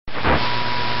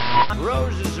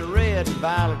Roses are red and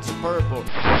violets are purple.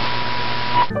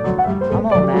 Come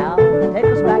on now, take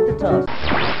us back to Tusk.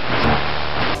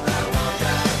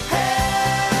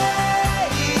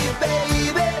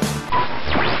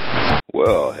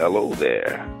 Well, hello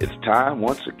there. It's time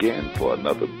once again for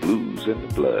another Blues in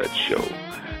the Blood show.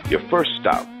 Your first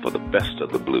stop for the best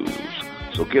of the blues.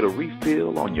 So get a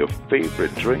refill on your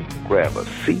favorite drink, grab a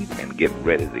seat, and get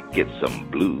ready to get some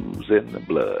blues in the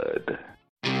blood.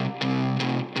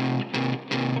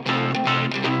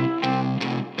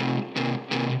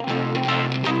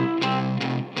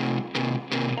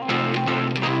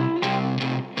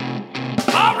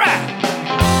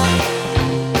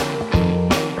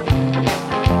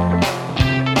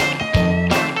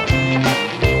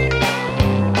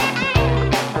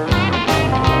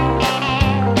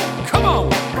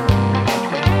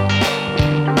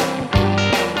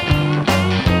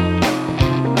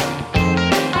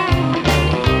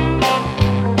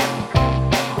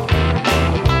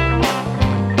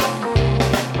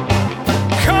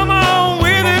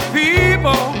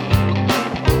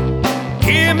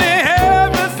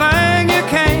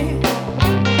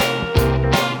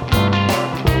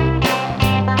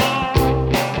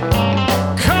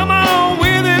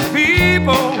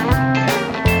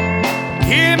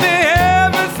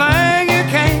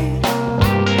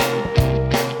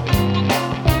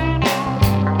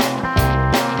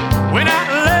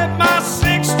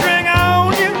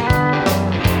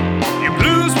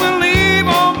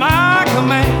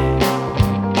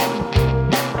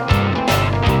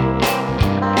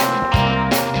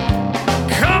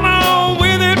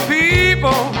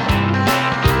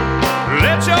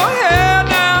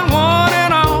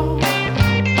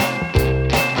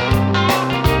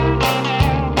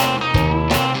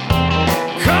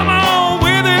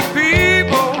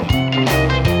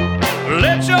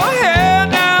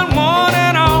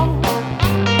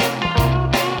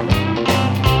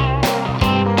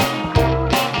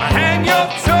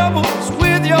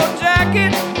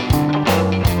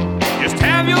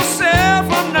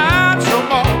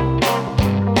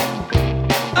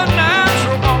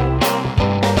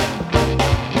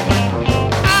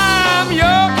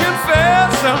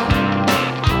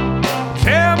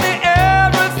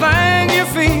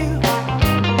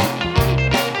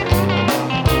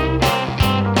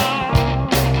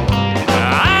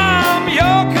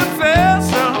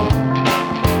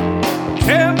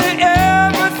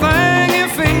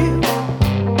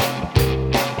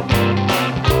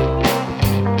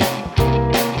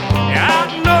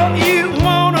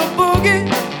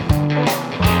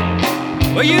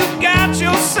 Well, you got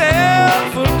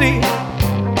yourself a deal,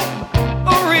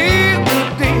 a real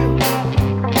good deal.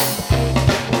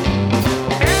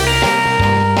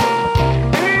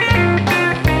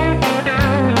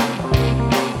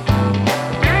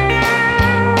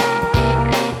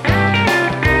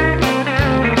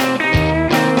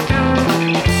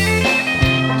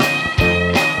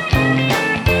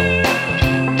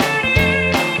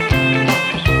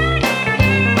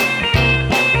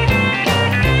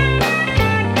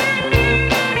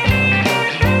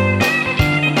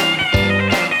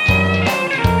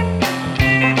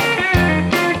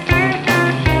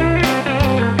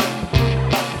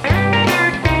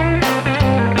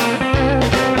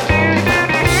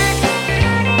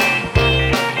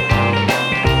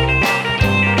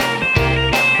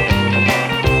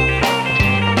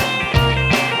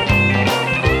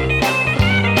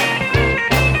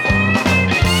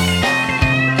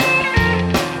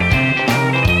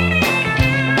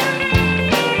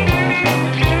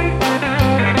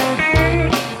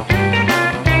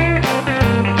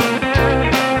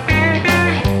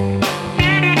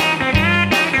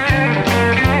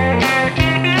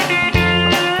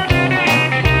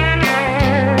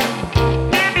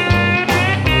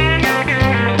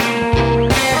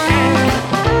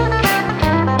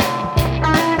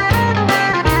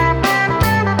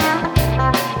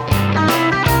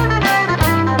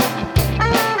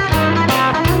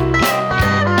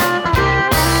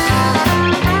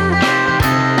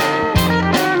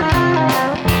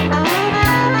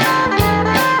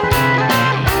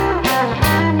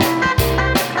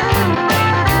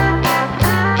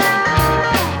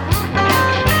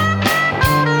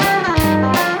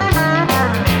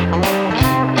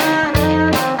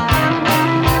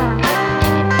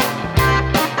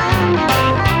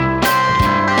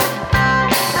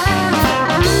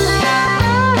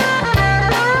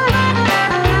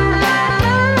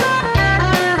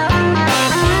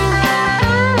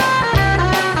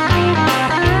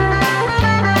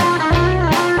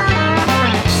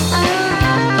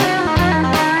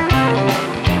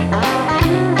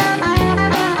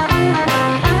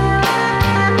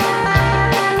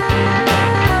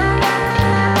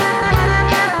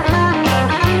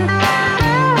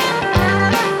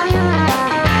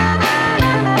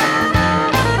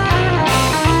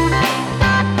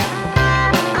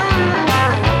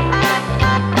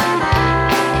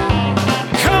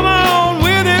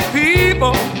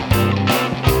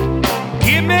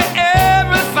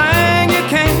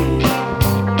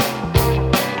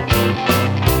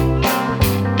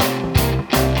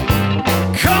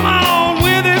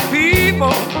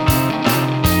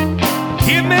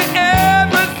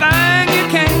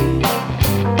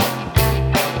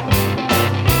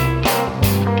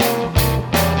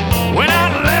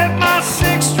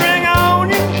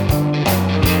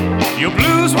 Your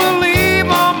blues will leave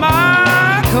on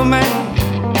my command.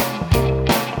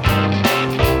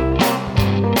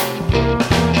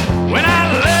 When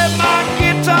I let my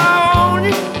guitar on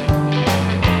you,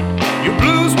 your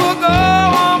blues will go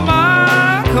on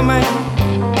my command.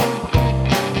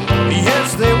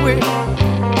 Yes, they will.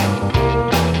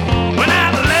 When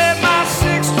I let my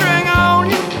six string on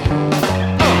you,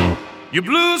 your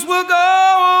blues will go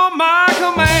on my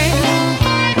command.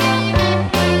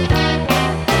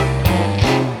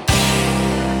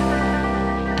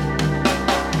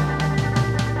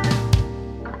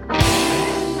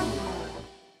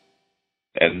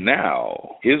 And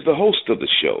now, here's the host of the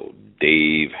show,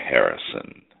 Dave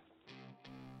Harrison.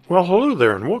 Well, hello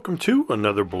there, and welcome to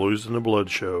another Blues in the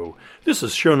Blood show. This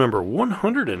is show number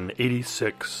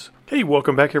 186. Hey,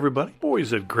 welcome back, everybody. Boy,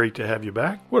 is it great to have you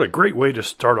back. What a great way to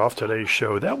start off today's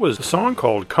show. That was a song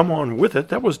called Come On With It.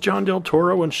 That was John Del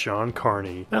Toro and Sean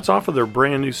Carney. That's off of their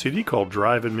brand new CD called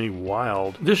Driving Me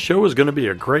Wild. This show is going to be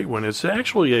a great one. It's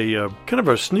actually a kind of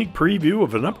a sneak preview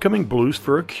of an upcoming Blues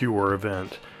for a Cure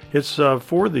event. It's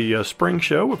for the spring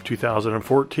show of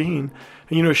 2014.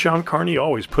 And you know, Sean Carney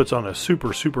always puts on a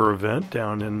super event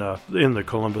down in the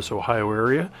Columbus, Ohio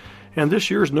area. And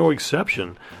this year's no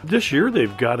exception. This year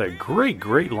they've got a great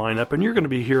lineup, and you're going to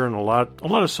be hearing a lot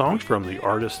of songs from the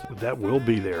artists that will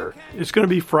be there. It's going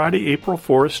to be Friday, April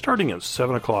 4th, starting at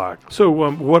 7 o'clock. So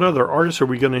what other artists are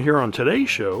we going to hear on today's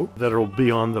show that will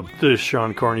be on the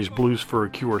Sean Carney's Blues for a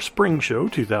Cure Spring Show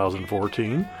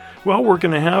 2014? Well, we're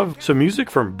going to have some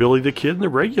music from Billy the Kid and the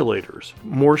Regulators,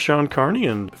 more Sean Carney,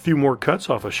 and a few more cuts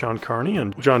off of Sean Carney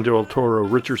and John Del Toro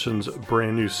Richardson's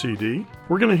brand new CD.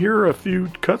 We're going to hear a few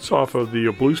cuts off of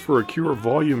the Blues for a Cure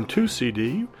Volume 2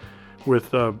 CD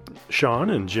with Sean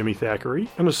and Jimmy Thackeray,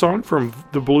 and a song from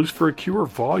the Blues for a Cure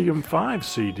Volume 5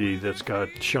 CD that's got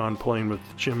Sean playing with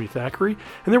Jimmy Thackeray.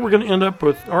 And then we're going to end up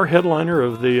with our headliner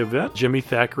of the event, Jimmy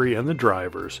Thackeray and the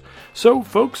Drivers. So,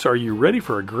 folks, are you ready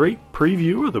for a great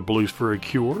preview of the Blues for a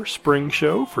Cure Spring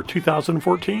Show for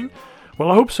 2014? Well,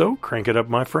 I hope so. Crank it up,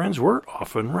 my friends. We're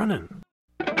off and running.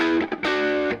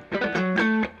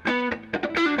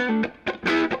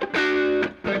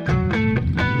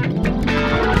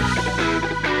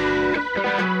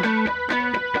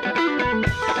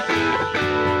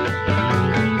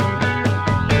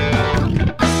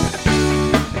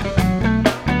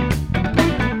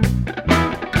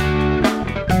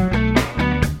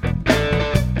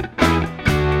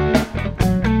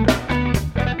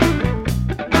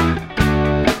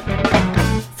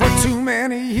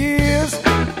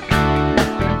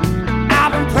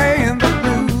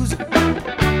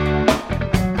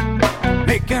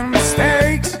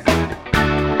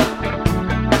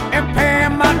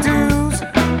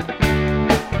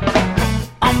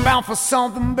 For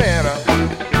something better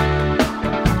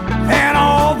than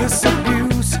all this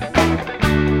abuse.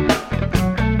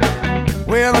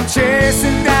 Well, I'm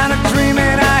chasing down a dream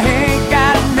and I ain't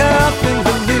got nothing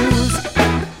to lose.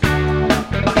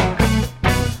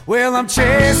 Well, I'm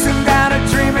chasing down a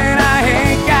dream and I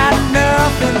ain't got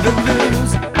nothing to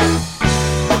lose.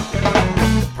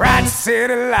 Bright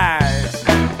city lights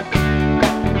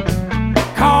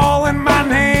calling my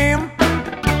name.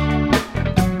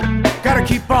 Gotta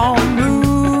keep on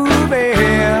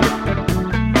moving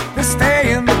to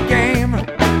stay in the game.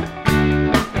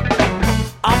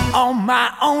 I'm on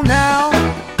my own now.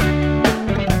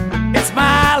 It's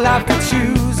my life to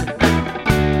choose.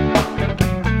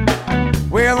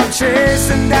 Well, I'm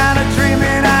chasing down a dream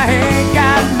and I ain't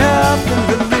got nothing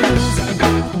to lose.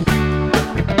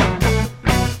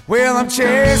 Well, I'm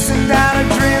chasing down a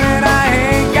dream and I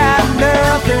ain't got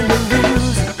nothing to lose.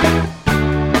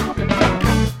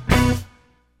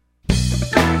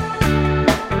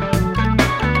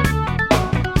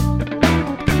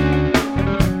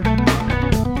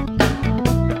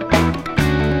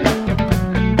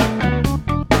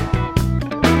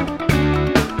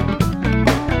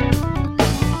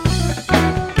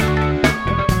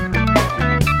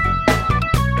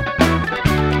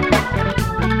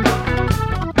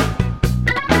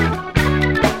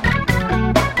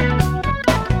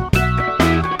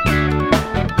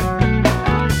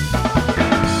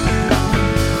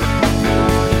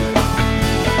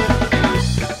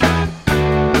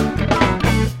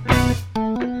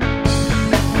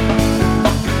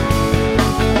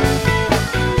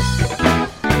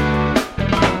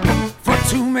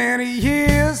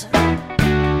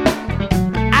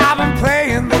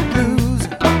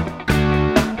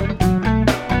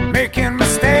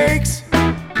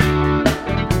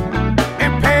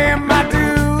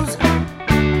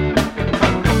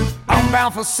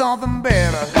 For something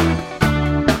better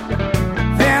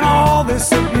than all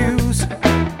this abuse.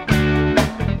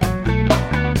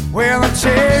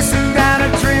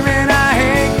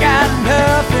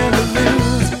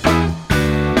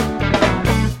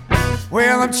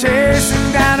 I'm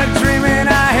chasing down a dream and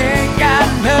I ain't got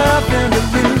nothing to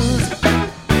lose.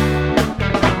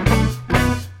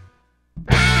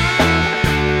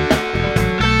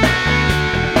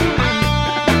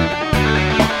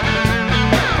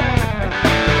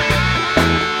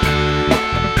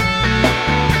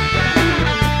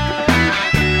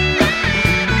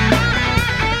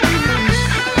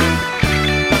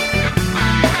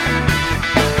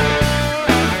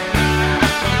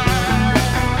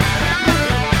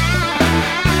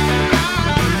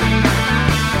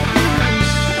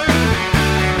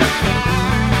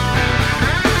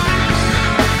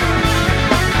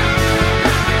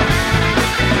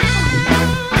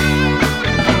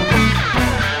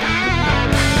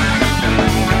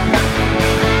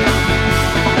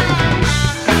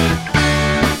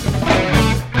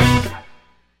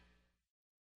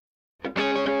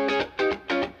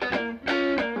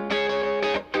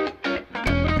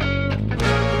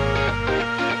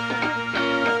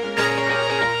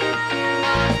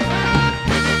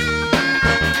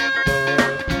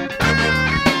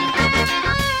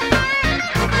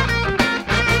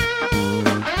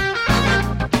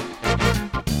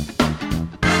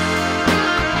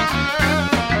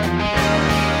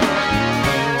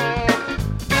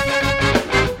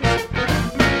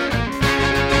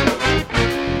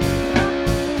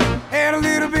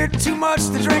 Too much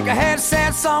to drink, I had a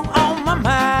sad song on my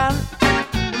mind.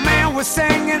 The man was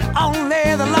singing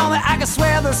only the lonely, I could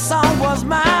swear the song was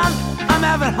mine. I'm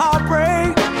having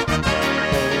heartbreak,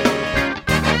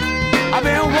 I've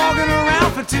been walking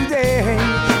around for 2 days.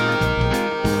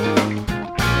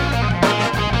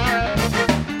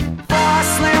 Before I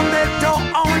slam that door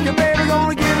on you, baby,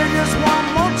 gonna give you just one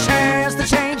more chance to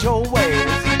change your ways.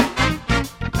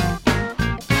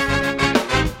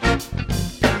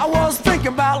 I was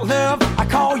thinking about love, I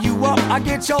call you up, I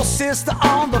get your sister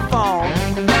on the phone.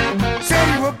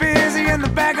 Said you were busy in the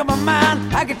back of my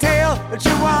mind, I could tell that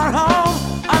you weren't home.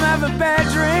 I'm having bad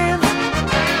dreams,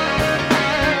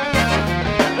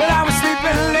 but I was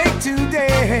sleeping late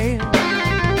today.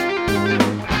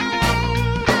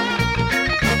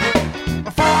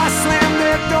 Before I slam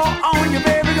that door on you,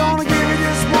 baby, gonna give you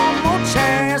just one more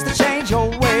chance to change your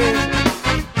ways.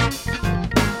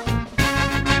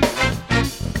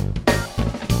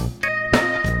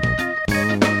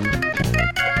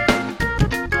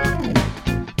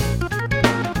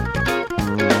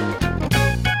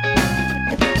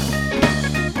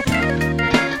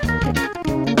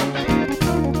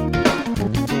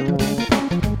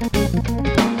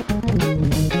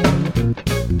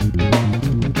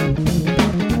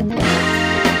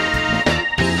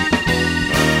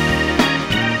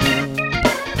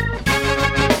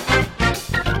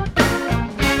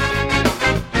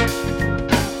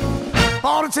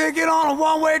 Ticket on a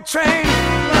one-way train,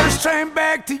 first train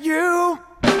back to you.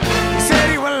 You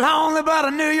said you were lonely, but I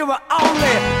knew you were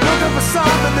only looking for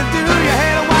something to do. You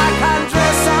had a white cotton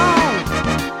dress on,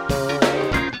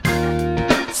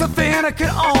 so thin I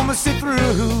could almost see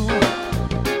through.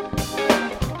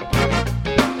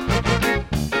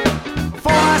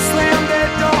 Before I slam that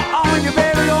door on you,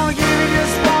 baby, gonna give you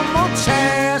just one more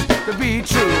chance to be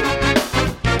true.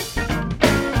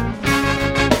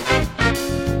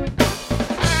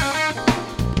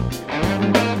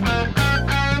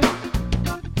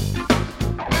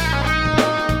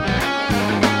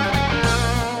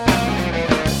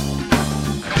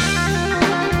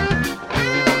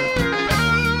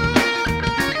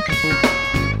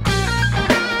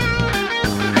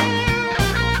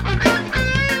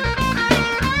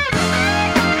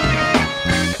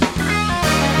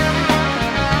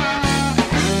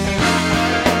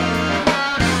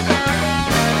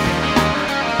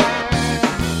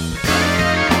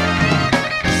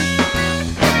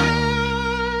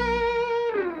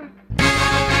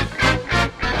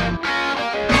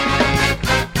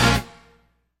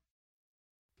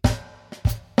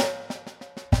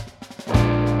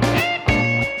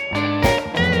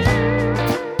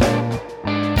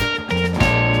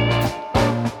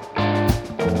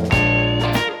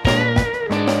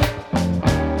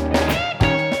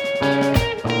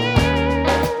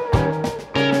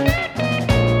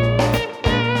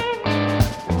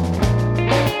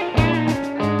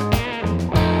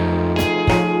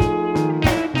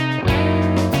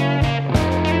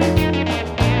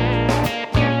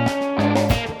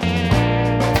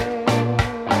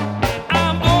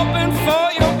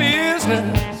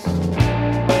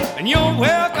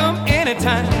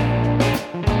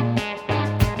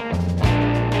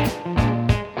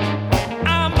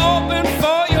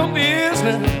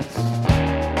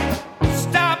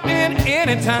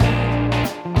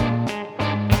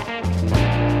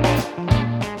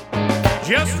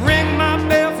 Just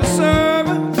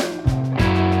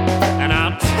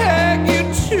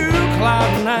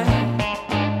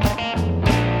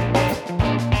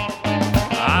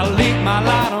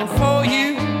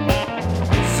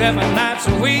 7 nights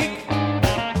a week.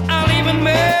 I'll even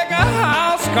make a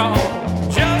house call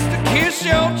just to kiss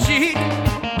your cheek.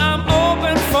 I'm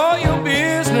open for your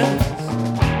business.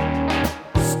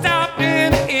 Stop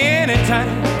in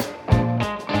anytime.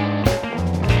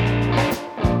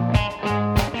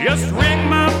 Just ring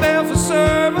my bell for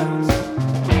service,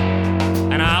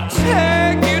 and I'll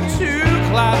take you to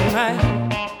Cloud 9.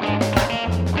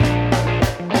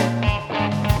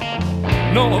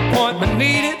 No appointment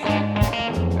needed.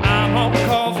 I'm on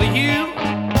call for you.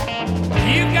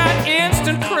 You got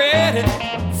instant credit,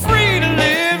 free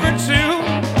delivery too.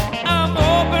 I'm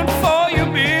open for your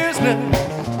business.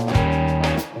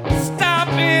 Stop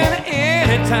in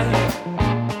anytime.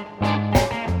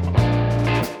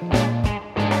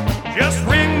 Just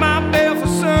ring my bell for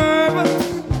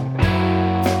service.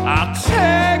 I'll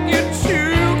take you to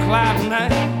Cloud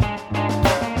 9.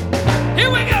 Here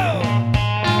we go.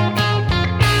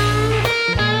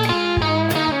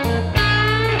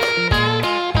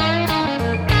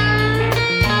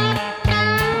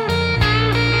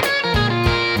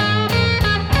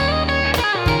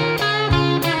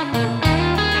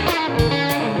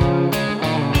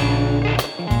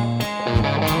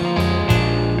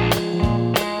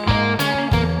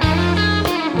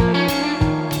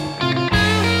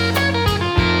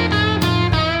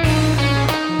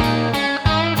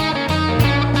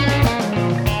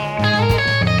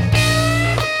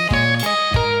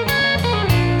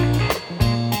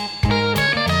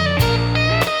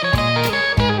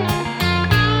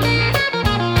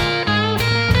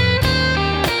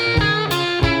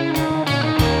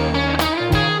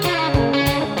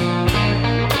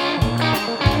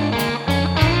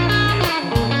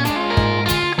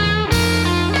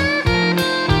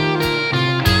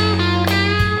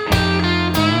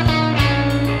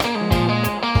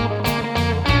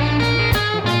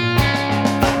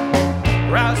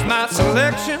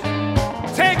 Selection.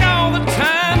 Take all the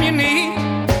time you need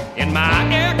in my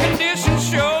air-conditioned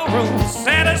showroom.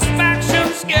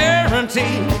 Satisfaction's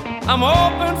guaranteed. I'm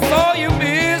open for your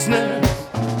business,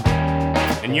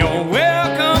 and you're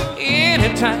welcome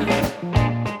anytime.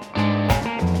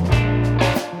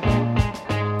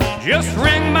 Just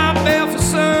ring my bell for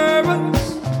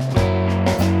service,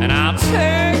 and I'll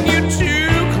take you to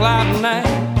Cloud 9.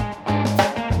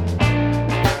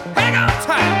 Hang on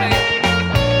tight, baby.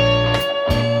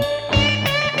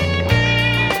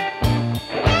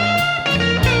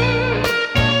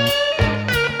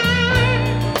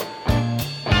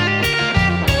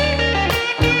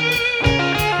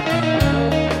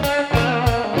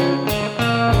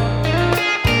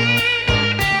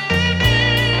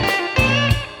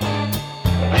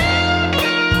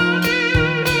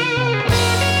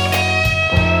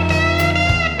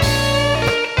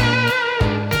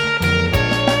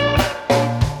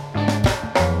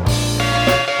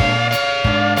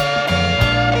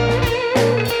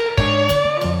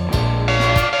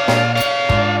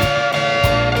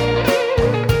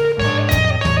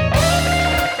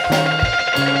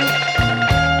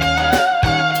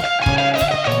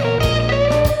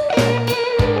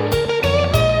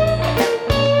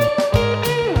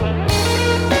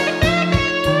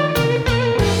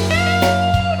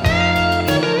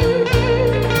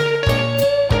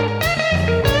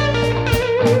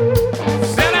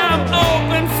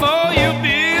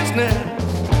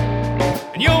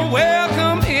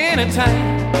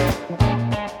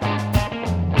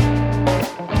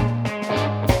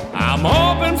 I'm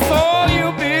open for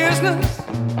your business,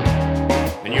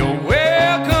 and you're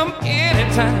welcome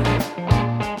anytime.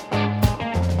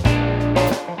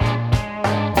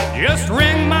 Just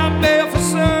ring my bell for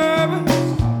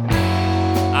service.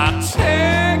 I'll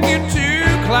take you to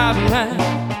Cloud 9.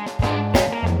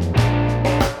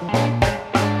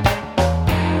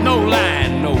 No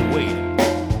line, no waiting.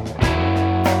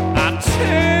 I'll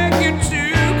take you to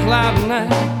Cloud 9.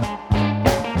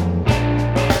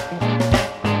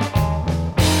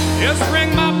 Just ring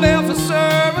my bell for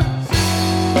service.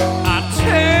 I'll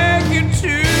take you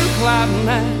to Cloud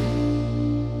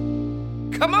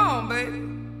 9. Come on, baby.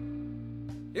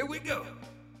 Here we go.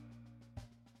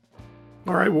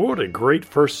 All right, well, what a great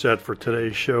first set for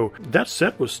today's show. That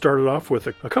set was started off with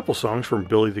a couple songs from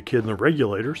Billy the Kid and the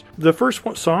Regulators. The first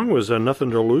song was Nothing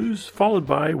to Lose, followed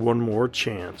by One More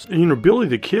Chance. And, you know, Billy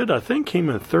the Kid, I think, came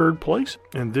in third place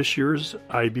in this year's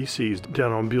IBCs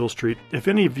down on Beale Street. If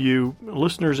any of you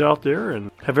listeners out there and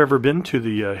have ever been to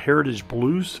the Heritage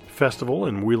Blues Festival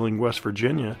in Wheeling, West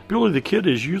Virginia, Billy the Kid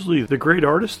is usually the great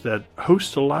artist that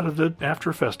hosts a lot of the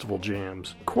after-festival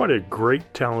jams. Quite a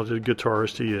great, talented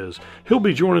guitarist he is. He'll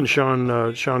be joining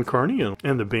Sean Carney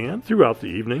and the band throughout the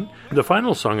evening. The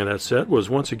final song of that set was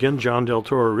once again John Del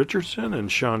Toro Richardson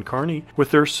and Sean Carney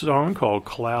with their song called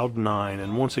Cloud 9.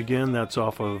 And once again, that's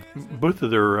off of both of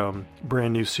their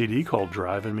brand new CD called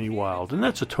Driving Me Wild. And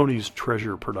that's a Tony's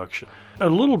Treasure production. A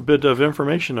little bit of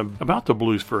information about the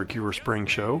Blues for a Cure Spring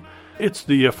show. It's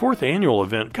the fourth annual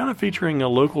event, kind of featuring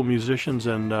local musicians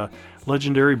and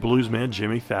legendary bluesman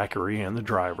Jimmy Thackeray and the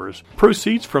Drivers.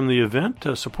 Proceeds from the event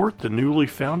support the newly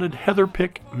founded Heather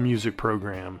Pick Music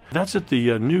Program. That's at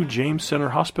the new James Center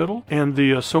Hospital and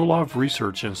the Solov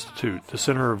Research Institute, the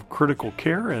Center of Critical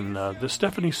Care, and the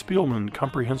Stephanie Spielman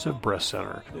Comprehensive Breast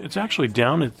Center. It's actually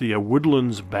down at the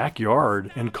Woodlands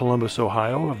Backyard in Columbus,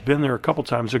 Ohio. I've been there a couple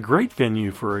times. A great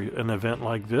venue for an event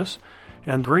like this.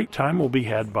 And great time will be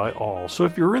had by all. So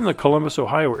if you're in the Columbus,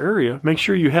 Ohio area, make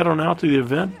sure you head on out to the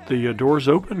event. The doors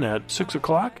open at 6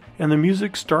 o'clock, and the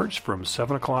music starts from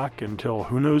 7 o'clock until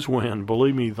who knows when.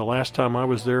 Believe me, the last time I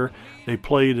was there, they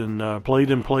played and played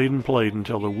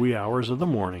until the wee hours of the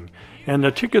morning. And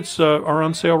the tickets are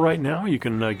on sale right now. You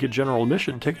can get general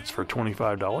admission tickets for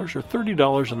 $25 or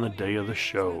 $30 on the day of the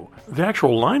show. The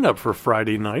actual lineup for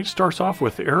Friday night starts off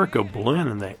with Erica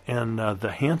Blinn and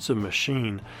the Handsome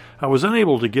Machine. I was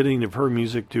unable to get any of her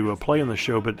music to play on the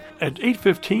show, but at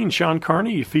 8:15, Sean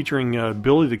Carney featuring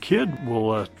Billy the Kid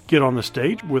will get on the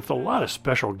stage with a lot of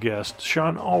special guests.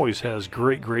 Sean always has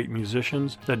great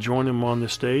musicians that join him on the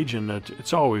stage, and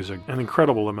it's always an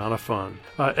incredible amount of fun.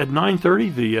 At 9:30,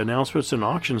 the announcements and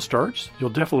auction starts. You'll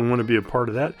definitely want to be a part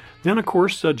of that. Then, of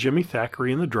course, Jimmy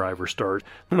Thackeray and the Driver start.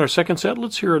 In our second set,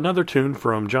 let's hear another tune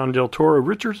from John Del Toro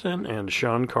Richardson and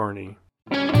Sean Carney.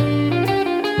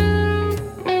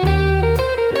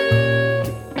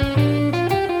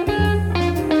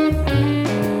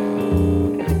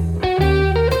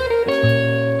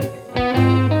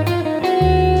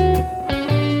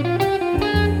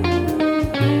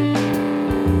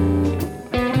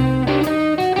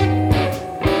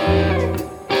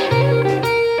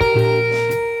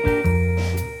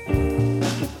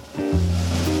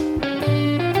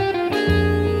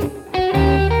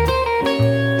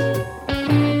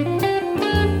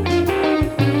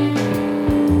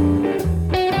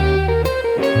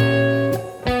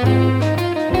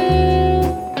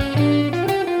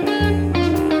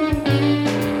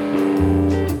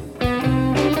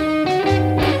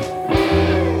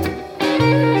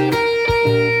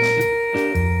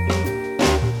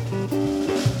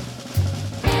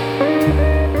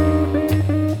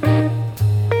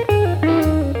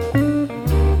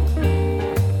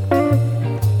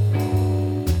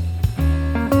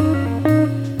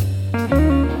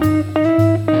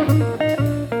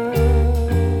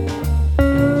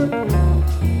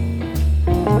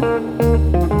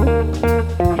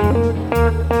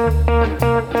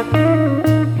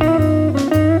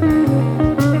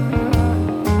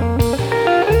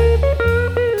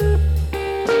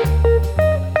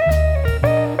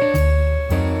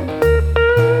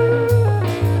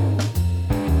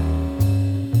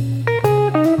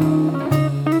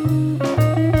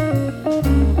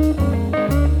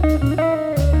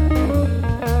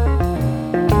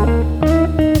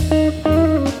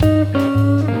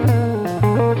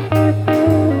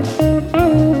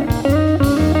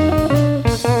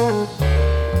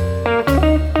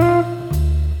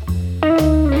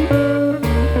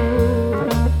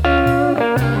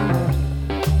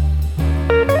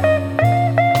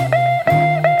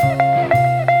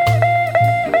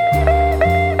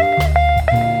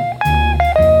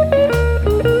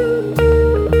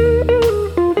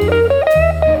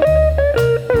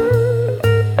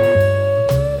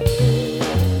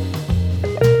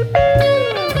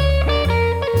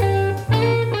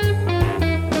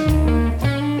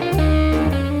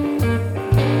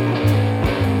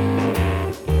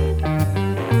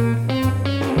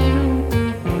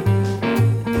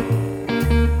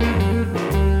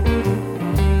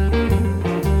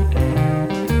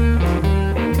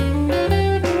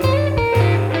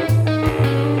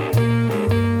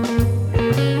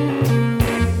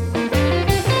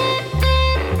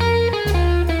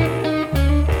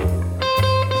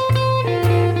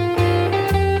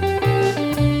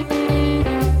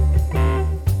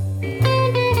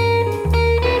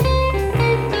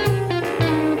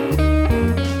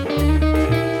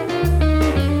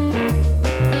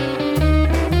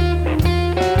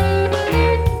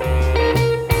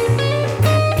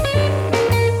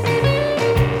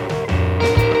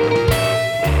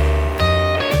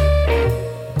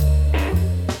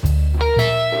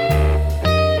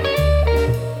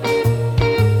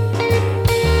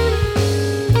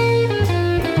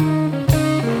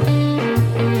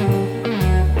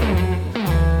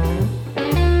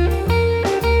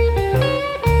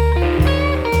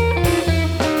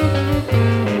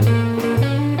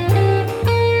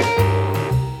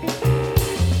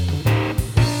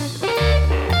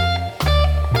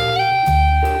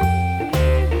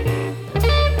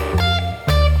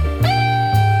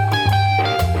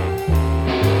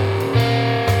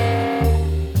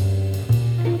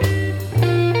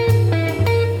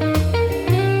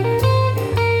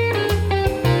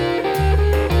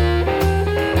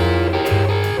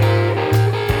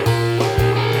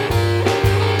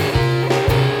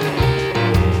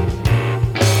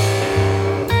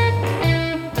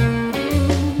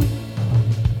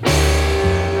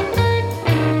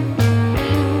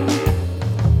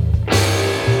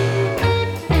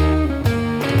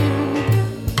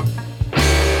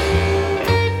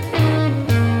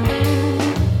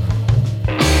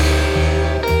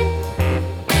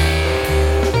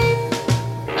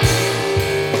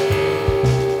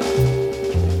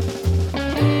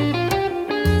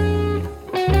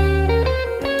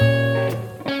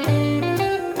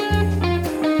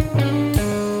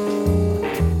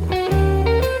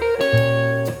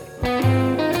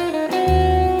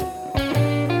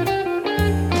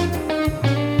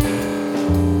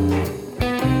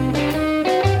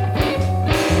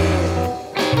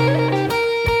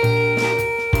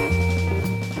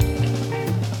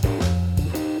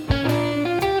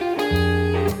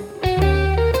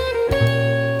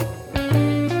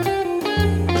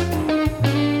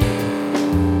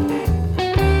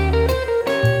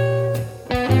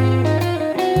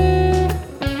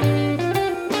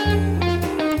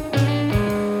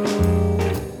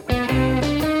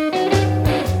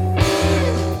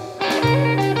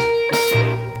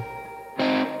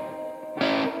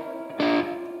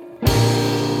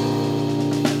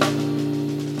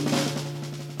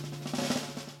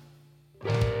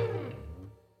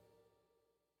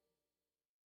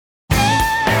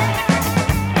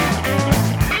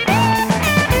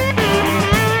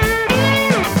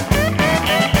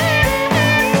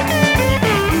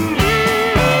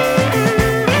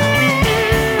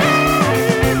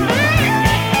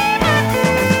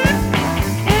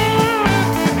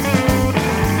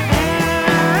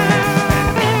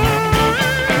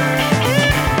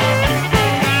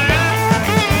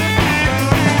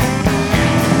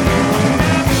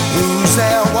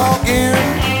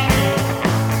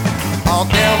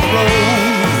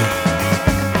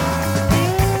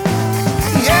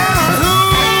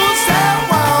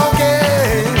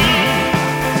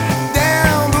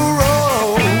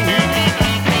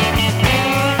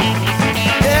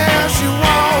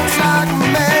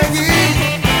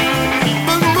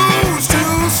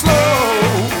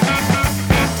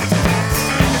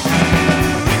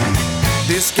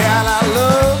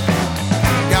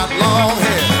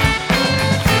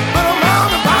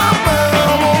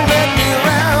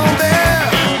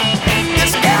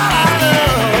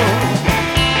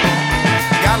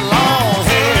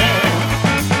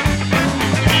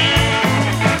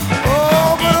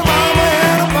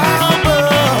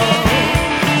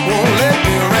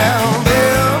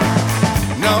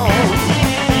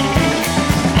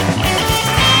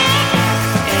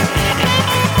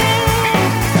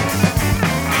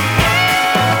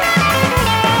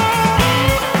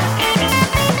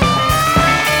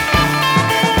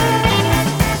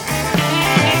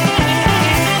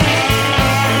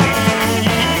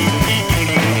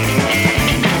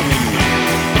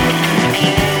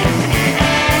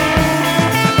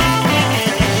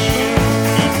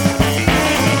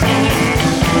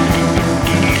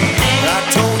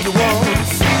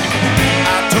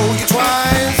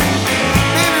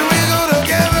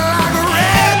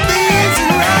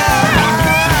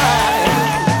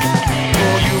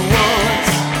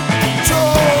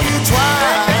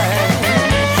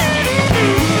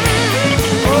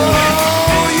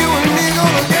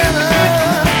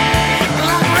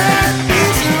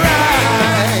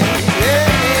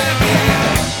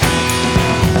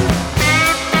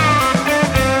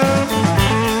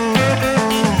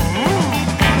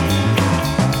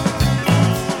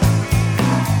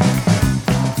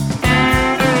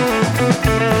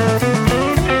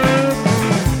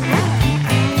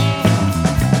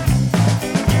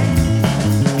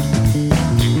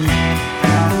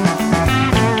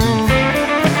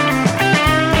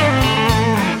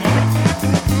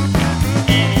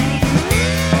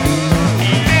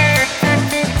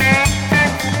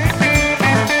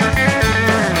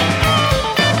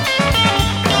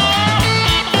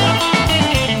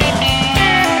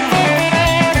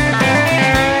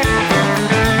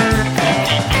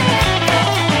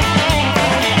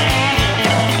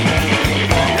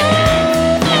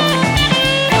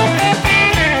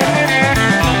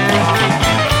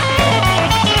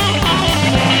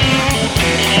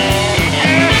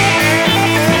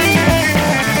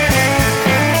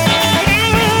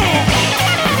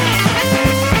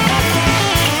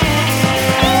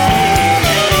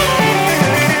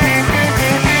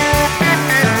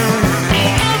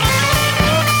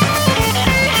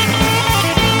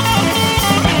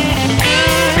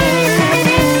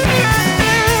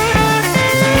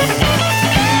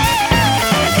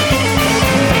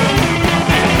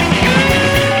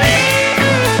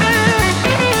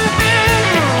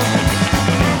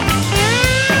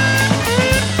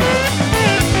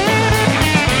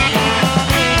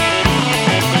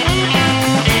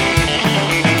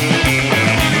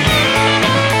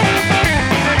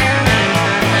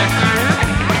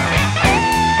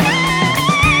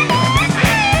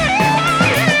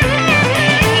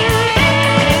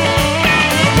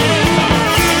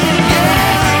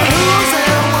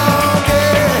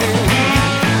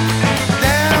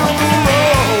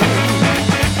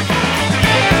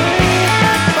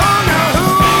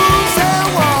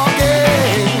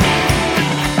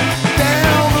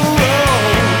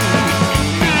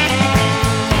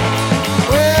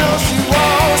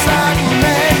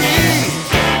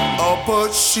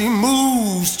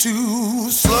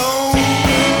 too slow.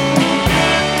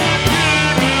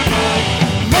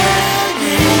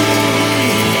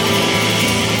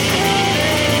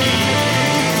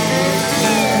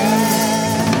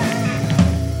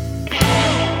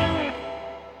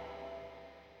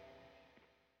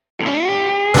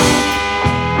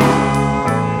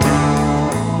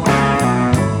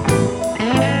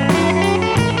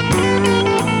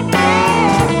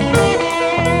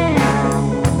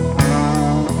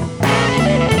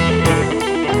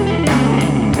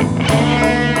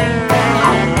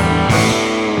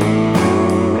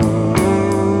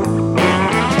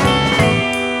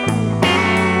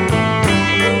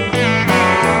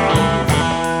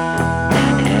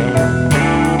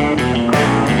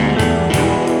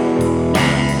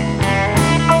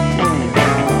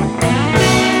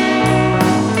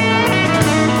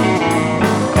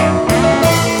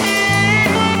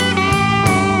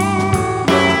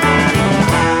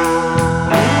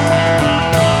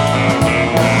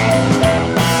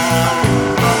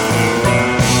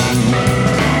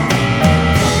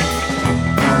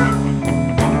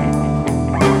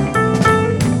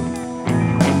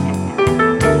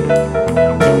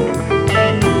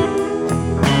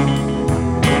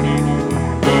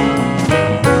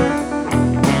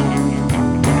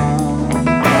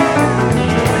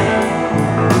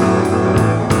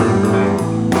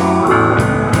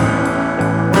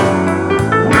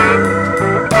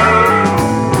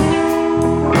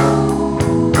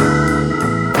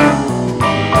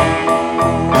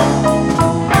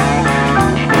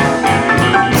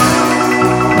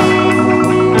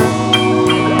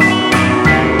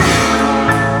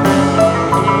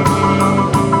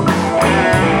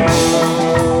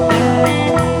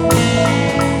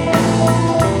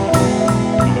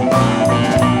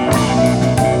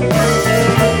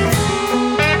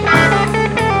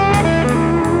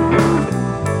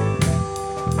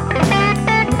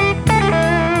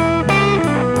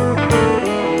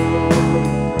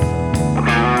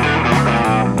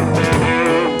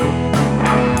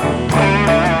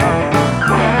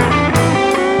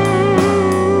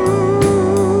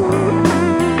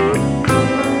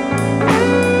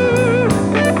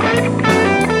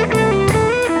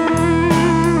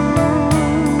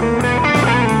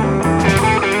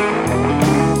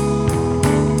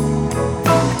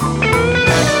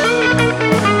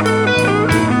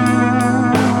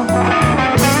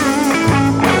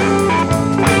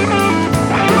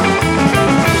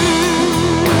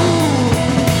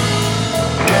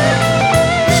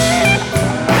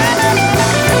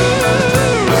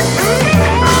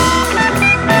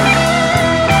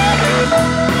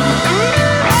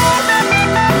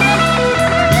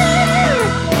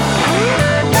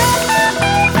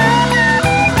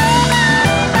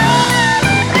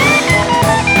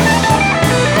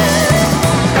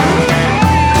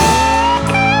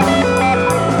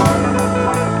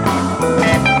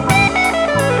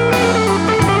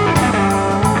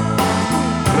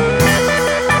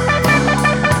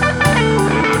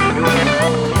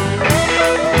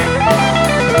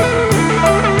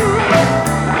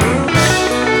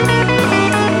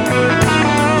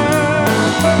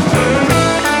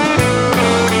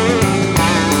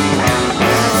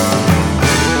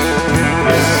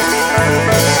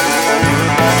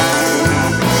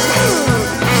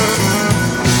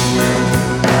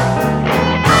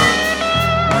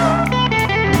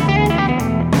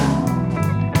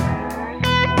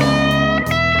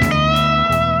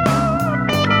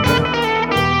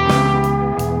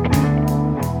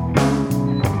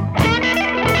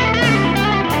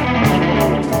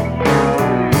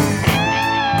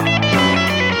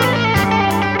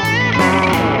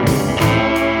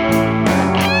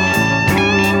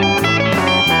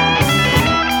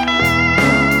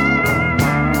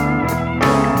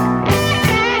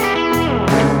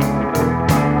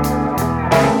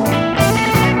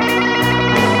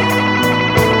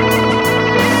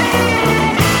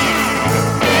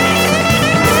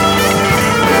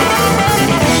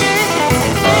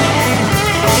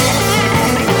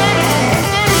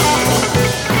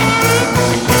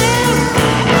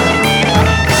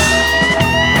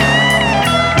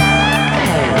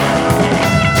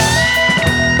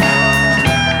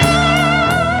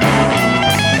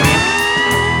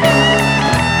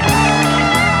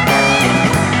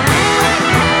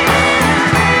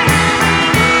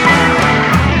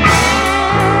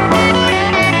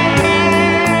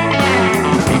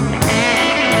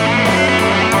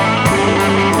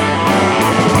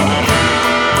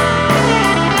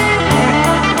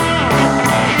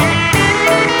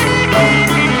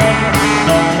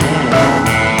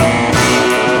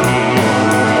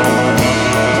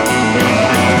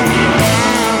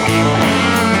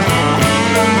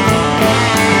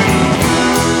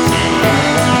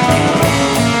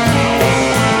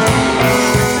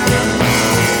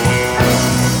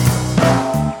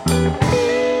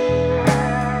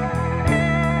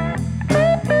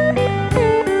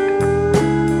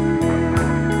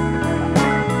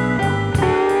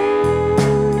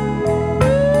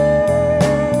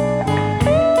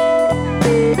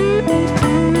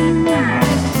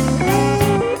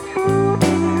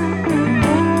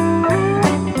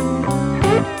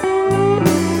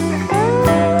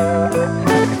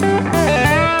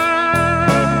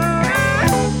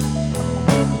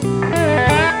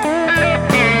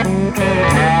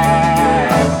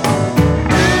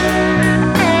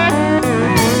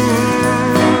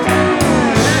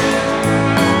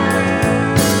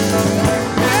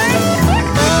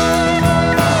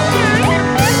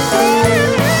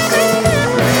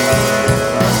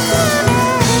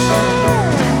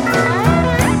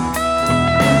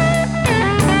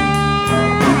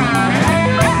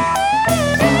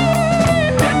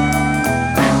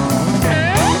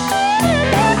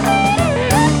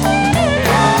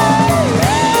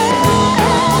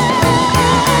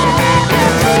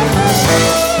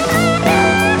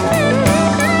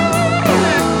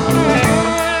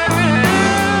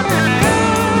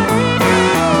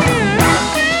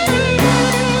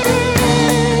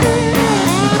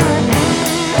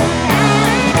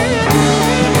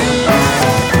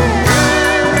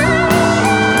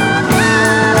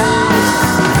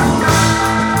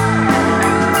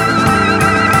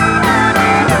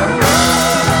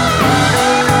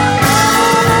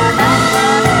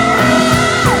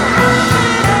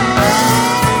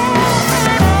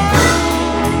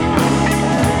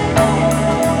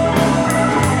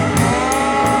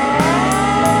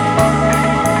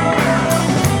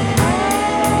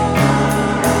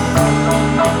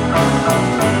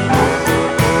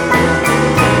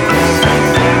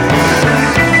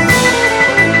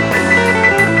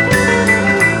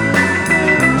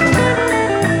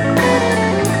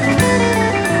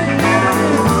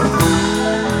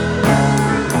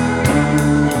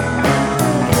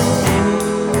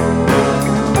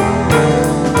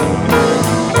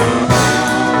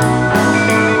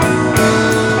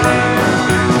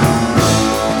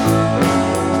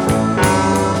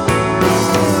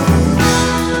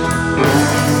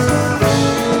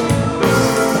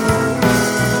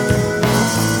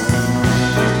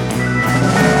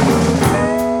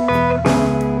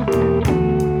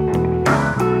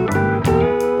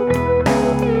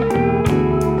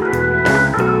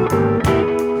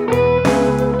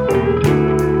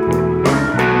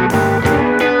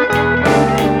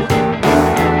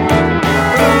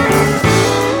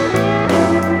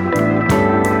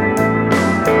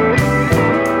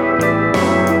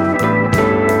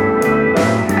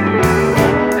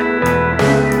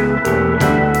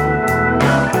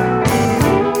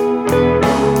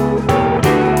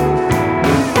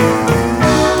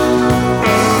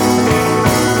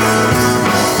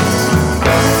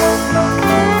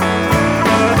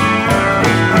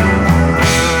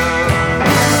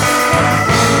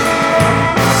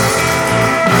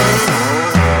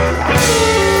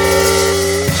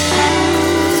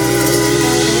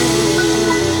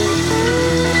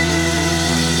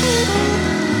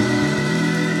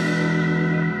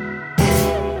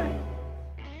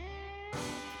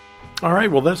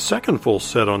 right, well, that's second full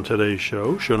set on today's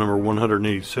show number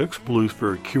 186, Blues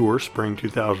for a Cure, Spring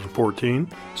 2014.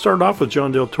 Started off with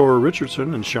John Del Toro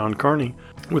Richardson and Sean Carney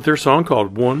with their song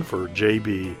called One for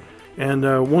JB.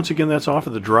 And once again, that's off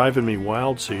of the Driving Me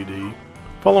Wild CD.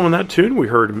 Following that tune, we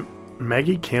heard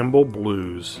Maggie Campbell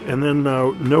Blues, and then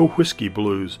No Whiskey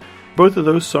Blues. Both of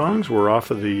those songs were off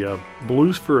of the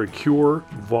Blues for a Cure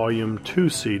Volume 2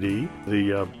 CD.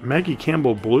 The Maggie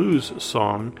Campbell Blues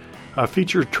song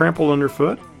featured Trample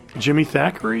Underfoot, Jimmy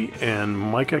Thackeray, and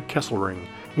Micah Kesselring.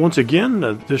 Once again,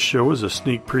 this show is a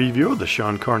sneak preview of the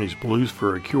Sean Carney's Blues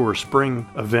for a Cure Spring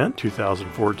event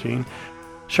 2014.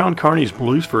 Sean Carney's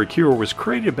Blues for a Cure was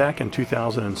created back in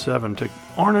 2007 to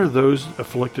honor those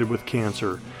afflicted with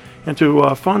cancer and to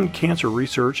fund cancer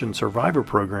research and survivor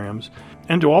programs,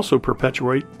 and to also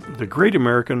perpetuate the great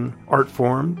American art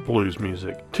form, blues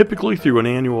music. Typically through an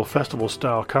annual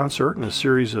festival-style concert and a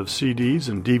series of CDs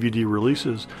and DVD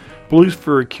releases, Blues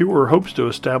for a Cure hopes to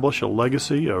establish a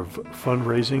legacy of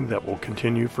fundraising that will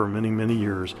continue for many, many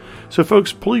years. So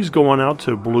folks, please go on out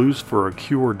to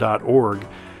bluesforacure.org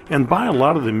and buy a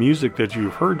lot of the music that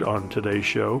you've heard on today's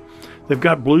show. They've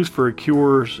got Blues for a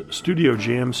Cure's Studio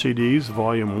Jam CDs,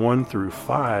 Volume 1 through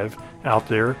 5, out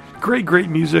there. Great, great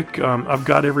music. I've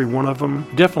got every one of them.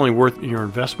 Definitely worth your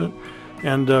investment.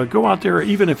 And go out there,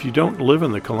 even if you don't live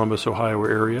in the Columbus, Ohio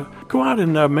area, go out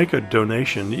and make a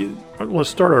donation. Let's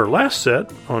start our last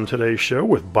set on today's show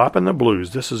with Boppin' the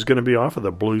Blues. This is going to be off of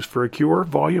the Blues for a Cure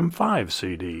Volume 5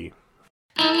 CD.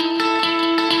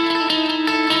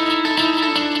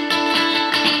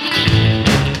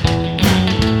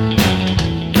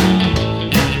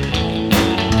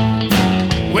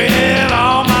 Well,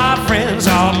 all my friends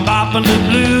are bopping the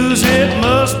blues, it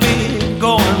must be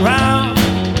going round.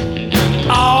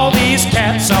 All these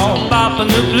cats are bopping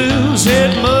the blues,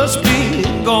 it must be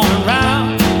going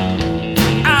round.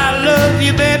 I love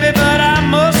you, baby, but I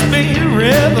must be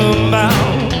rhythm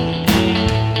bound.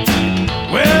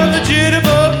 Well, the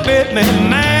jitterbug bit me,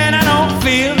 man, I don't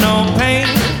feel no pain.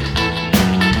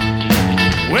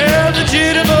 Well, the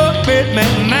jitterbug bit me,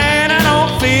 man, I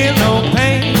don't feel no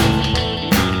pain.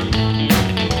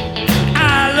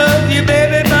 I love you,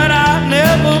 baby, but I'll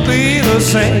never be the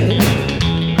same.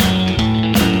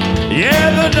 Yeah,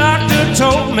 the doctor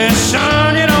told me,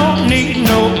 son, you don't need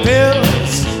no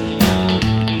pills.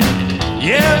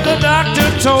 Yeah, the doctor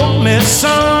told me,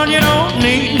 son, you don't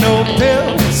need no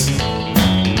pills.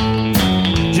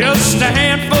 Just a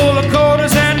handful of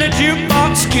quarters and the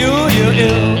jukebox cure your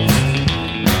ills.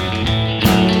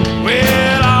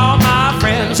 Well, all my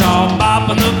friends are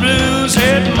bopping the blues,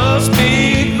 it must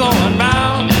be going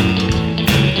round.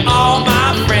 All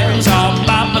my friends are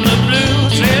bopping the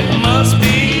blues, it must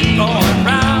be going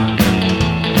round.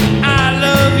 I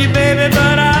love you, baby,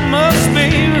 but I must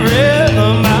be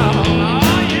rhythm bound.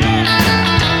 Oh, yeah.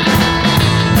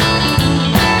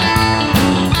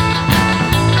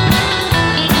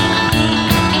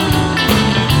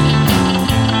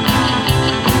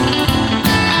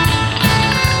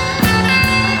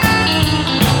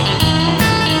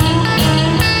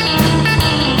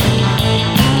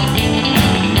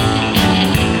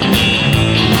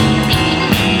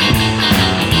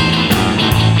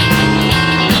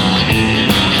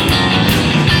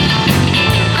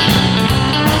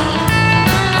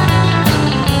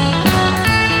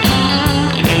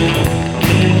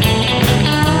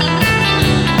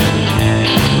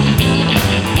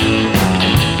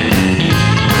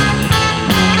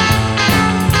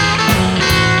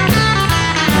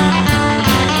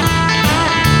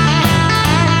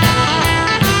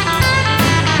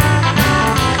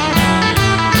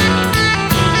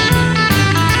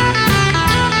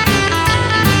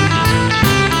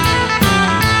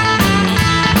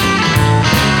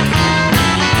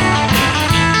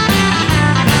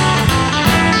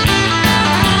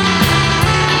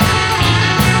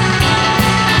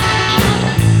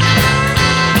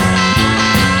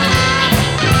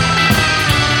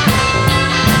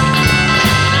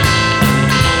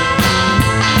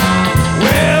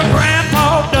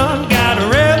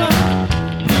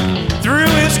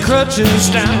 Crutches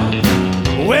down.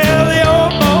 Well, the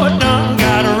old boy done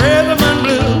got a rhythm and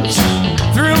blues,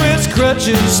 threw his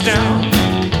crutches down.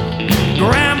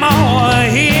 Grandma,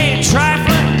 he ain't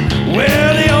trifling.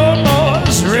 Well, the old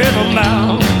boy's rhythm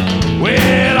bound.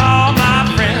 Well, all my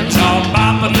friends are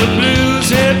bopping the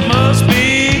blues, it must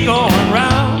be going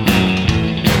round.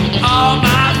 All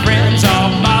my friends are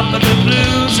bopping the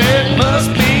blues, it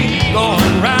must be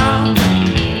going round.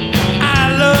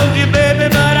 I love you, baby,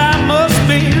 but I must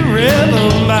be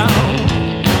rhythm bound.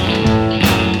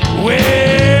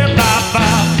 Well, bop,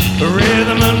 bop,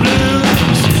 rhythm and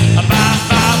blues. Bop,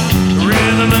 bop, rhythm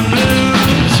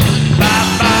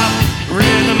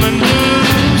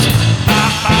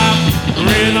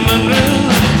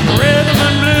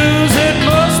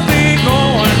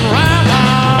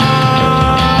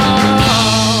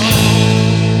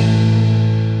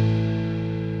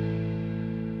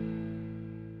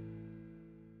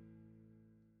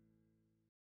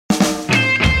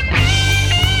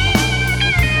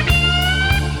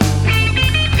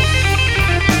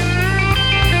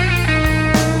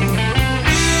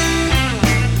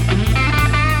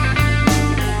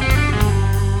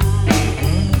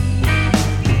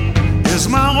It's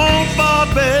my own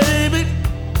fault, baby.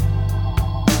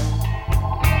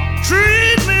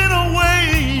 Treat me the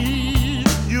way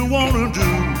you wanna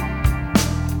do.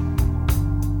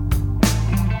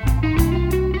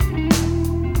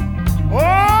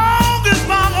 Oh, it's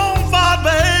my own fault,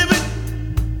 baby.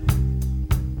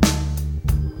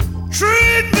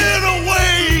 Treat me the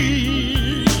way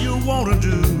you wanna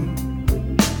do.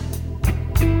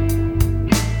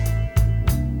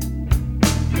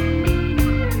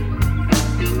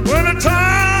 When the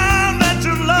time that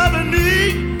you're loving me,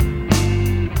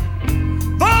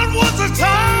 that was the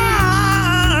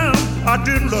time I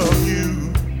didn't love you.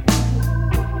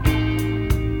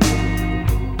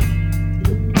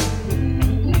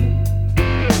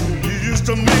 You used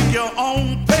to make your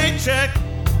own paycheck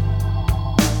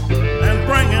and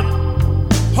bring it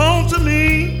home to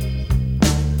me.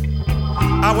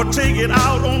 I would take it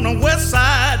out on the west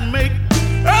side and make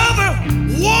every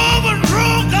woman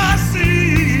drunk I see.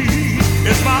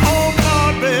 It's my own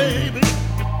fault, baby.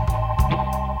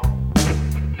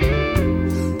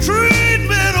 Treat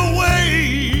me the way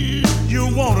you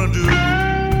wanna do.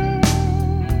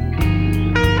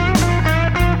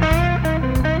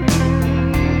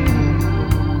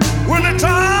 When the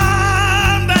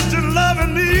time that you're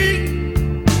loving me,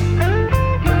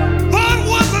 that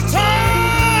was the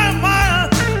time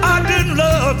I didn't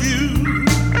love you.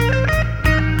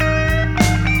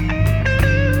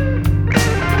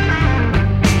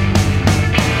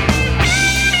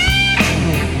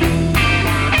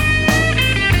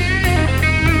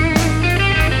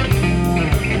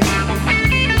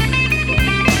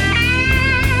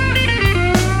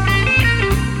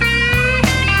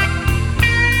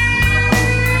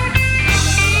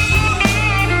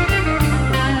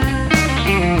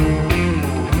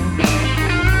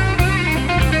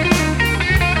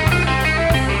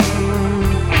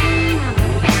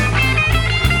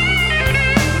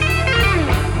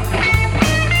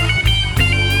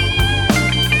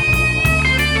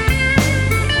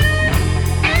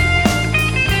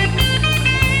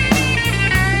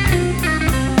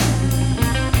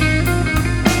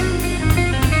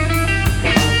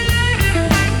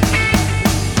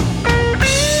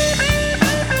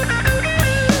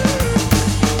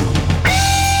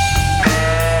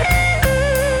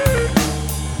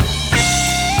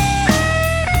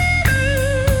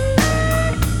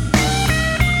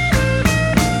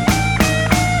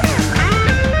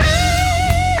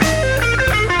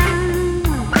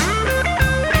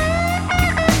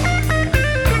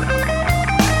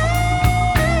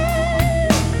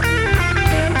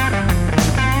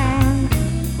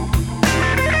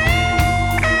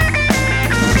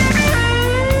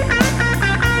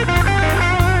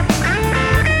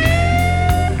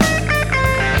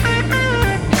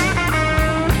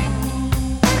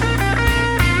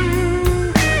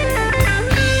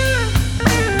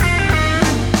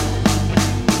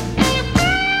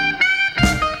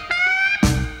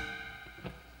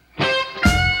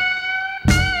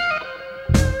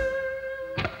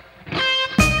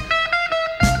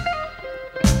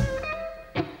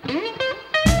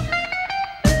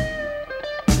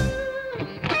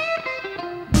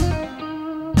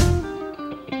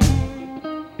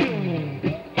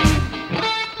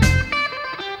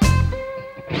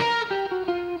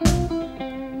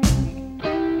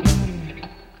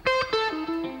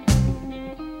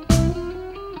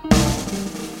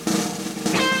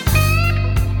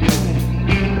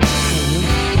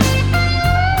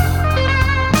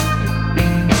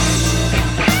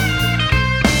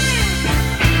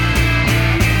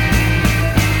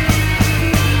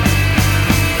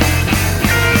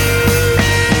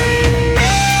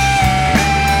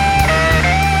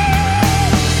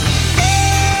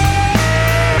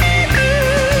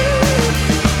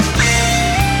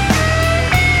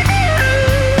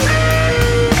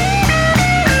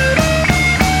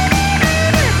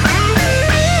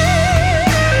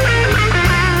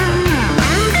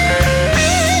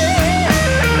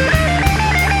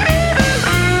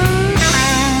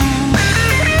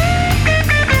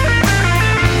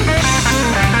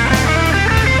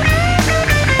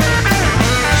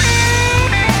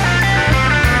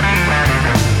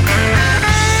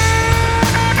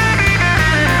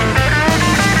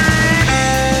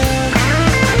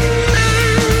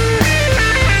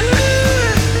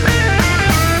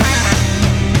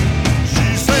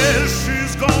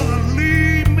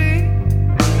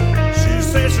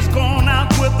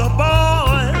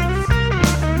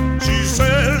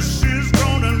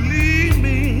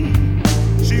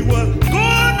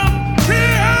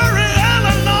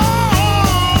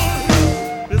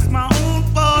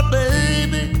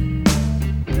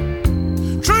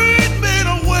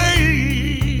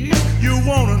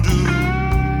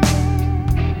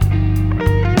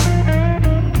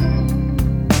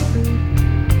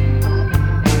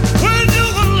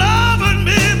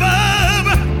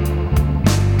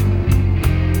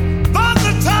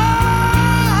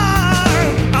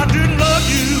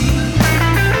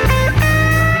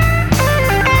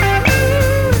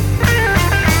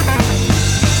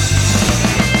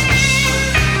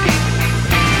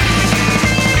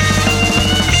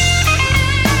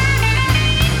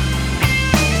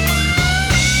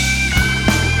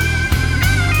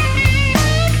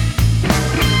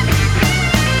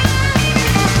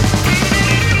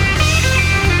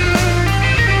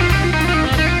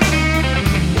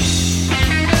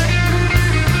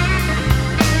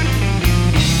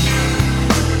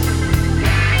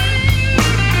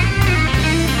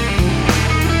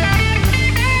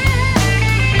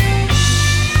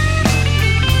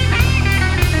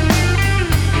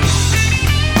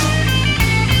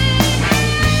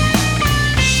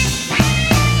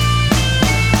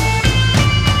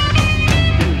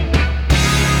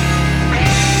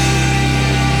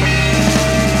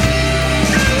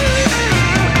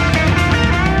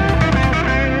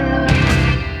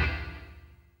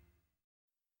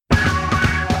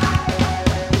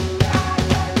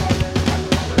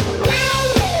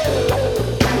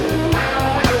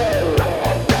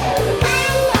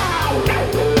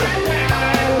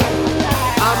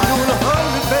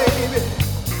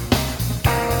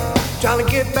 trying to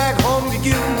get back home to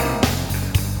you.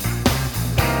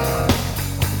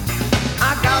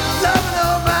 I got loving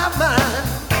on my mind,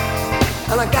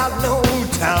 and I got no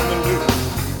time to lose.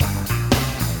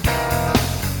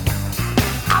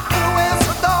 I've been away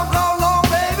so doggone long,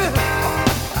 baby,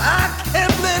 I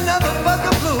can't play nothing but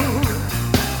the blues.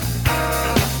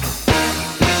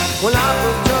 When I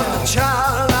was just a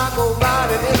child, I go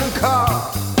riding in the car.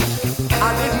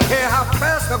 I didn't care how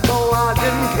fast I go, I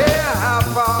didn't care how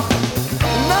far.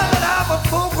 Now that I'm a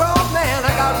full-grown man,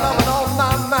 I got loving on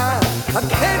my mind. I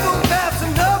can't go fast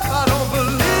enough, I don't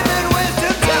believe in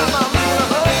wasting time. I'm in a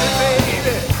hurry,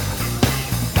 baby,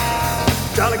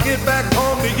 trying to get back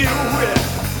home to you.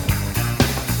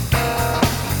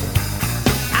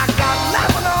 I got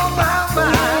loving on my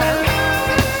mind,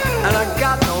 and I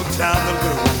got no time to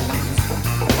lose.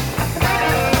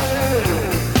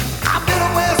 I've been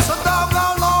away so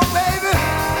doggone long, baby,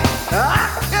 I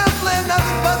can't play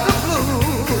nothing but the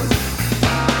blues.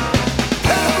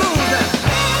 Play the blues now.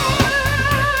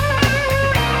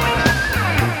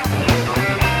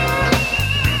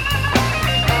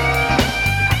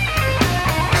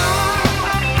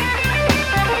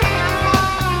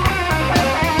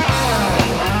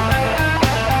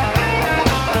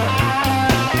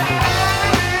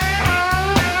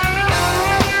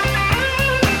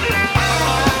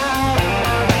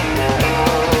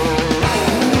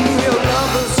 Your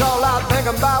love is all I think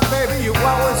about, baby. You're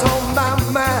always on my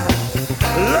mind.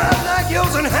 Love like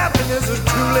yours and happiness is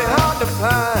truly hard to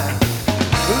find.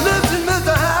 Listen,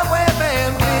 Mr.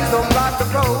 Highwayman, please don't block the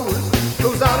road,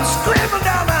 'cause I'm screaming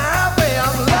down the highway.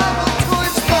 I'm liable to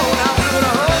explode. I'm in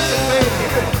a hurry,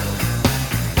 baby,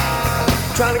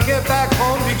 trying to get back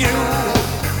home to you.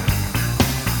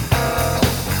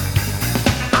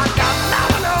 I got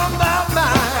loving on my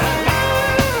mind,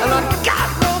 and I got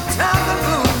no time to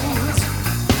lose.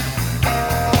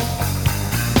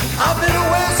 I've been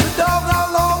away so doggone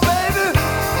long, baby,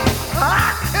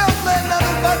 I can't play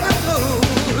nothing but the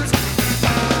blues.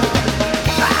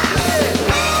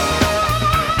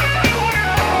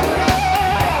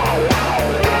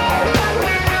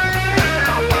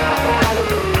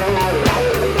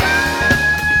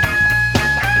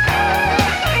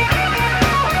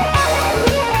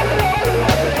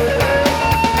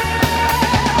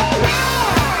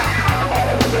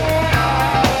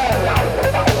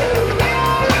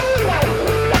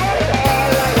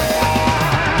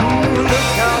 Look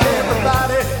out,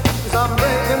 everybody, 'cause I'm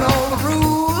breaking all the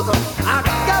rules. I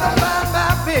gotta find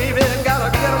my baby, gotta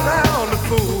get around the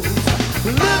fools.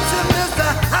 Listen, Mr.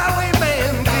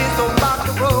 Highwayman, please don't block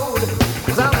the road,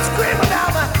 'cause I'm screaming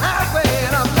down the highway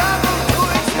and I'm liable to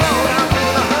explode. I'm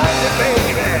in a hurry,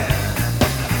 baby,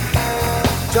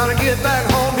 trying to get back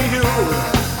home to you.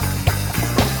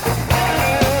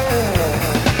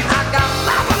 I got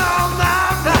loving on my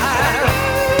mind,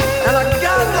 and I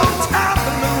got no time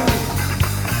to lose.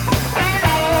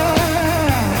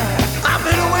 I've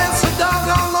been away so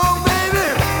doggone long, baby,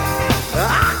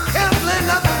 I can't play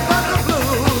nothing but the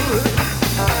blues.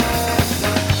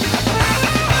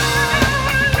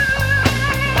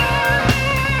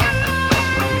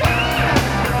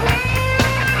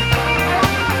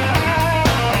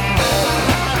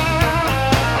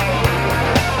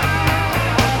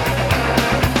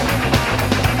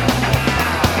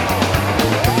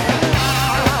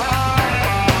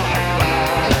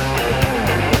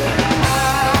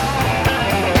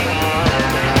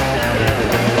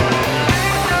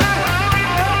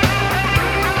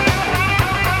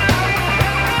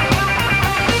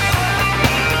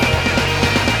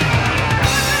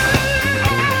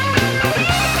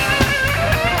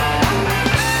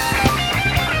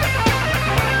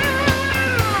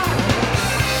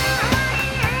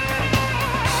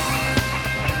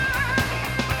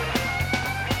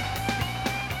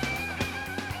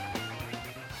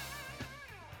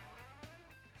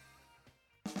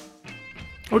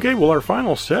 Okay, well, our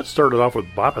final set started off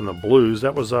with Boppin' the Blues.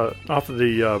 That was off of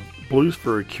the Blues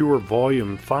for a Cure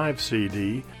Volume 5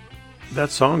 CD.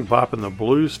 That song, Boppin' the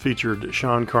Blues, featured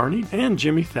Sean Carney and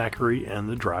Jimmy Thackeray and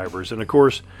the Drivers. And of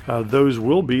course, those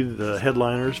will be the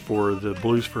headliners for the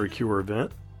Blues for a Cure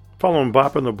event. Following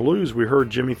Boppin' the Blues, we heard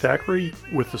Jimmy Thackeray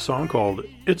with the song called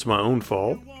It's My Own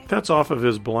Fault. That's off of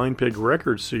his Blind Pig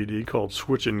Records CD called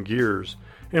Switchin' Gears.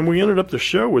 And we ended up the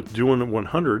show with Doin'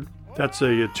 100. That's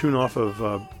a tune off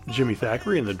of Jimmy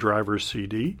Thackeray and the Drivers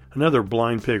CD, another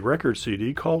Blind Pig Records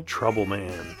CD called Trouble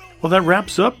Man. Well, that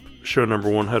wraps up show number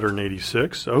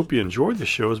 186. I hope you enjoyed the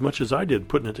show as much as I did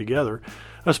putting it together.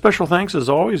 A special thanks, as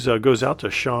always, goes out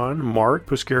to Sean, Mark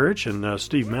Puskarich, and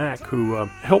Steve Mack, who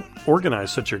helped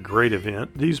organize such a great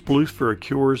event. These Blues for a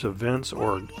Cure's events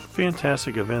are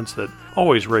fantastic events that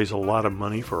always raise a lot of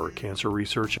money for cancer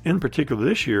research, in particular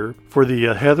this year for the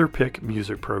Heather Pick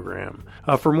Music Program.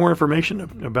 For more information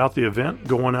about the event,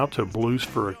 go on out to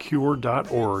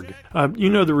bluesforacure.org. You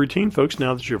know the routine, folks.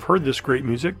 Now that you've heard this great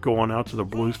music, go on out to the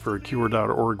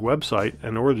bluesforacure.org website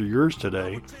and order yours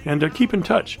today. And keep in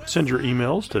touch. Send your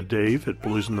emails to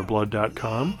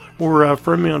dave@BluzNdaBlood.com, or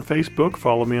friend me on Facebook,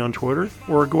 follow me on Twitter,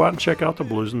 or go out and check out the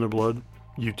Blues in the Blood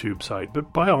YouTube site.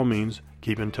 But by all means,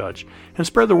 keep in touch and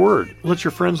spread the word. Let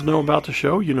your friends know about the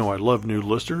show. You know I love new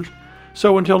listeners.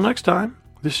 So until next time,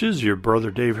 this is your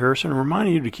brother Dave Harrison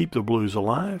reminding you to keep the blues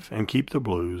alive and keep the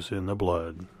blues in the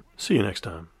blood. See you next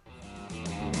time.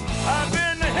 I've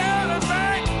been held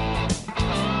back,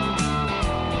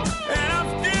 and I'm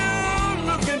still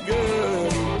looking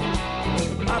good.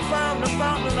 I found the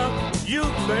fountain of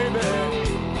youth, baby.